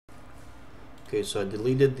Okay, so I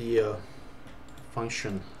deleted the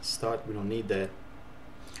function start. We don't need that,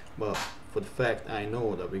 but for the fact I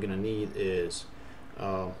know that we're gonna need is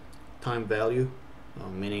time value,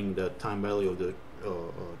 meaning the time value of the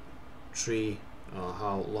tree,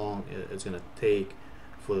 how long it's gonna take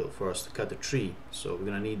for us to cut the tree. So we're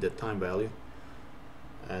gonna need the time value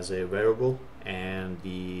as a variable and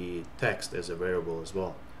the text as a variable as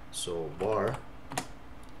well. So var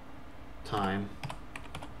time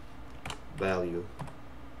value.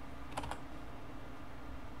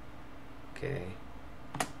 Okay,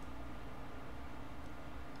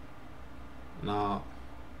 now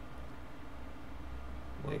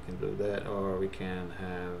we can do that, or we can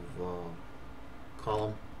have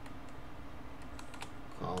column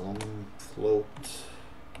float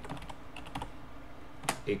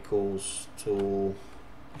equals to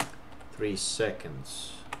 3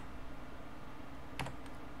 seconds.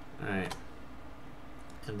 Alright,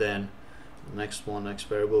 and then the next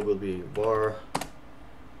variable will be var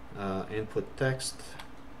input text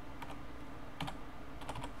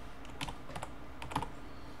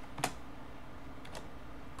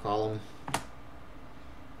column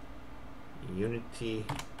Unity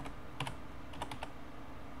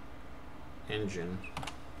engine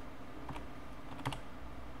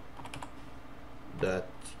dot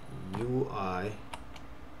UI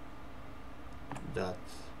dot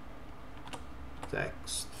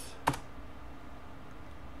text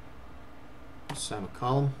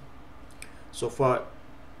semicolon. So far,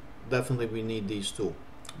 definitely we need these two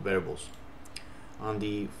variables. On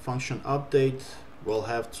the function update, we'll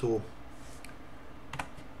have to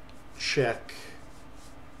check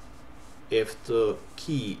if the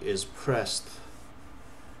key is pressed,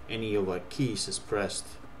 any of our keys is pressed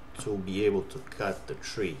to be able to cut the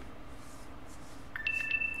tree,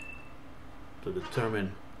 to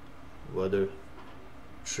determine whether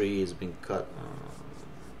tree is being cut.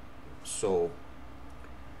 So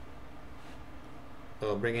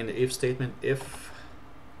bring in the if statement. If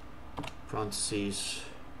parentheses,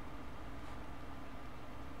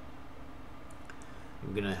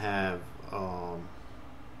 I'm gonna have I'm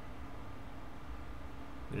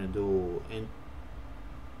gonna do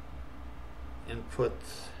input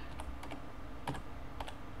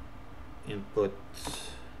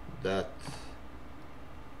dot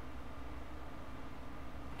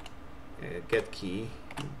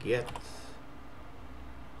get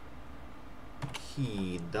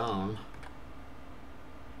key down,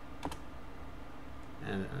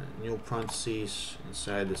 and new parentheses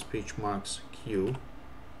inside the speech marks Q.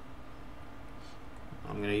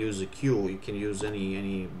 I'm going to use a Q. You can use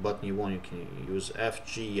any button you want. You can use F,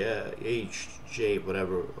 G, H, J,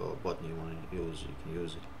 whatever button you want to use. You can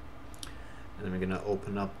use it. And then we're going to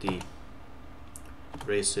open up the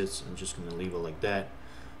braces. I'm just going to leave it like that.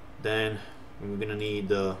 Then we're going to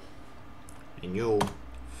need a new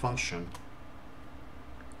function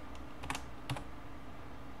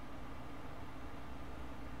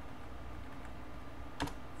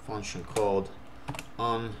called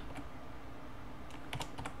onTrigger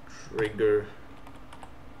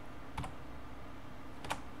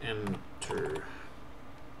enter.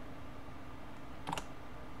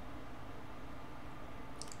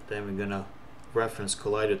 Then we're gonna reference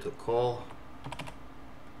collider to call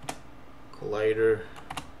collider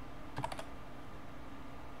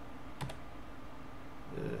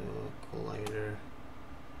collider,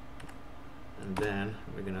 and then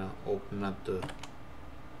we're gonna open up the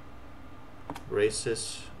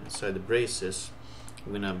braces. Inside the braces,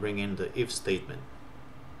 we're gonna bring in the if statement.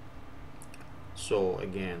 So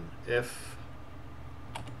again, if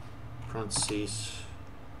parentheses,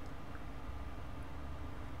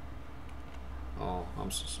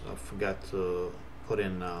 I forgot to put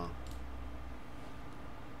in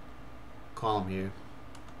column here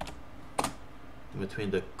in between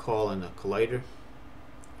the call and the collider.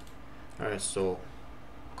 Alright, so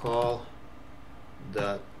call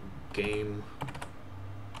dot game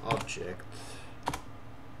object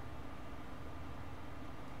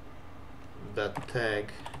that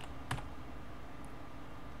tag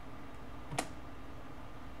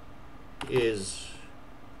is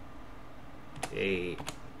a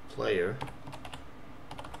player,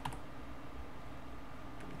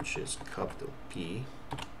 which is capital P,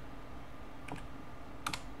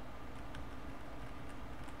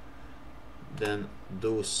 then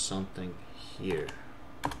do something here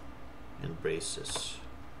in braces.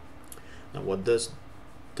 Now what this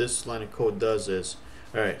line of code does is,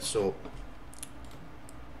 alright, so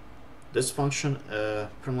this function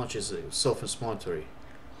pretty much is self-explanatory.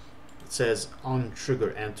 It says on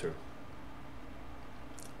trigger enter.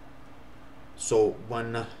 So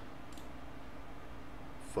when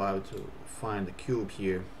if I were to find the cube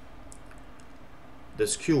here,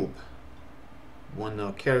 this cube, when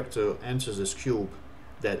a character enters this cube,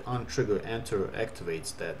 that untrigger enter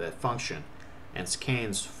activates that function and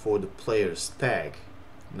scans for the player's tag.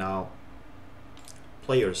 Now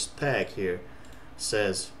player's tag here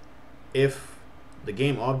says if the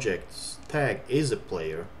game object's tag is a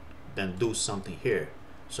player, then do something here.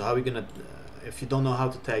 So how are we gonna if you don't know how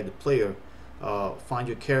to tag the player, find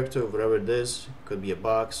your character, whatever it is. It could be a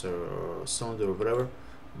box or a cylinder or whatever.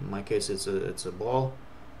 In my case it's a ball.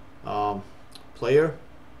 Player,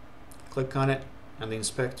 click on it, and the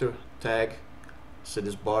inspector tag. So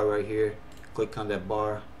this bar right here, click on that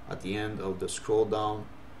bar at the end of the scroll down,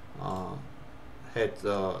 hit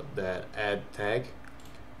that add tag,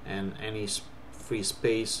 and any free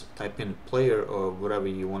space type in player or whatever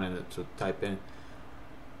you wanted it to type in,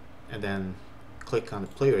 and then click on the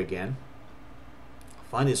player again,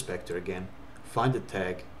 find the inspector again, find the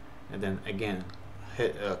tag, and then again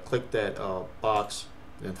hit, click that box,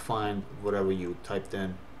 then find whatever you typed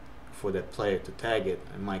in for that player to tag it.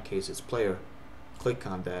 In my case it's player. Click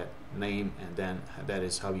on that name, and then that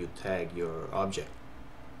is how you tag your object.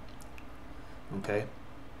 Okay,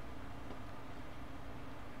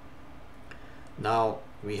 now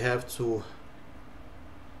we have to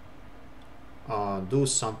do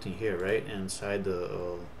something here, right, inside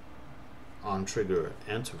the on trigger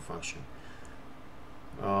enter function.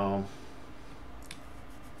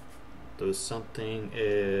 There's something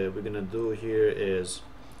we're gonna do here is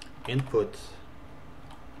input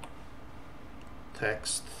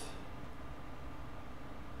text.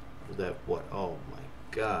 Is that what? Oh my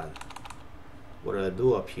god, what did I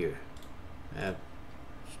do up here? I have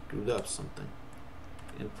screwed up something.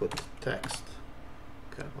 Input text.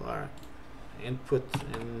 Okay, well, alright. Input.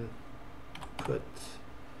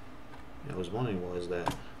 I was wondering what was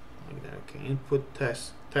that, like that. Okay, input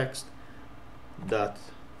text dot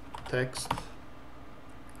text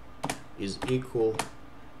is equal,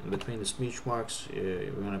 in between the speech marks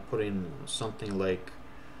we're gonna put in something like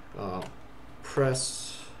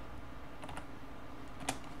press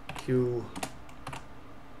Q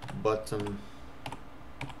button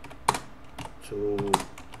to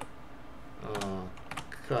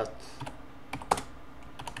cut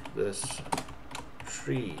this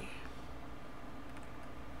tree.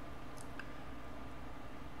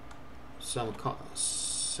 Semicolon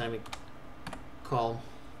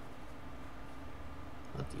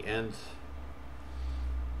at the end,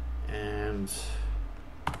 and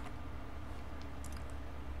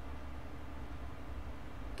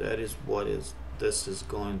that is what this is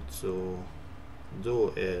going to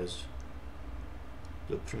do, is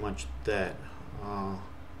do pretty much that.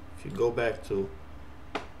 If you go back to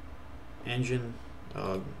engine,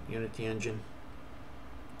 Unity engine,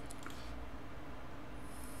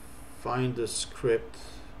 find the script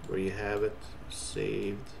where you have it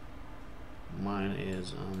saved. Mine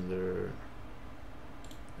is under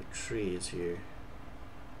the trees here.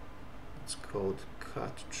 It's called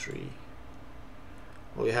cut tree.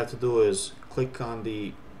 All you have to do is click on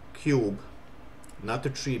the cube, not the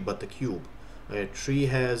tree but the cube. Tree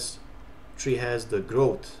has the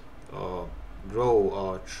growth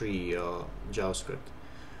tree JavaScript,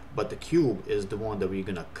 but the cube is the one that we're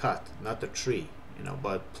gonna cut, not the tree. You know,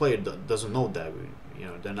 but player doesn't know that.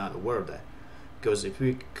 They're not aware of that, because if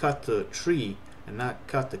we cut the tree and not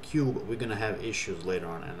cut the cube, we're gonna have issues later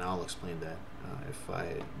on, and I'll explain that if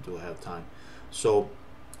I do have time. So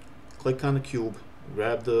click on the cube,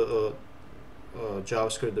 grab the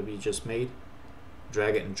JavaScript that we just made,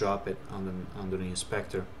 drag it and drop it under the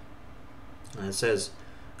inspector, and it says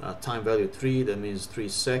time value 3, that means 3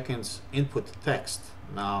 seconds. Input text.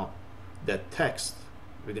 Now that text,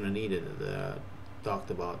 we're gonna need it,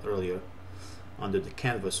 talked about earlier. Under the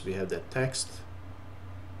canvas we have that text.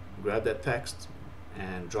 Grab that text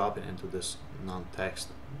and drop it into this non-text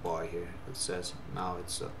bar here. It says now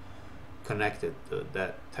it's connected,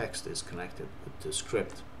 that text is connected with the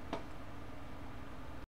script.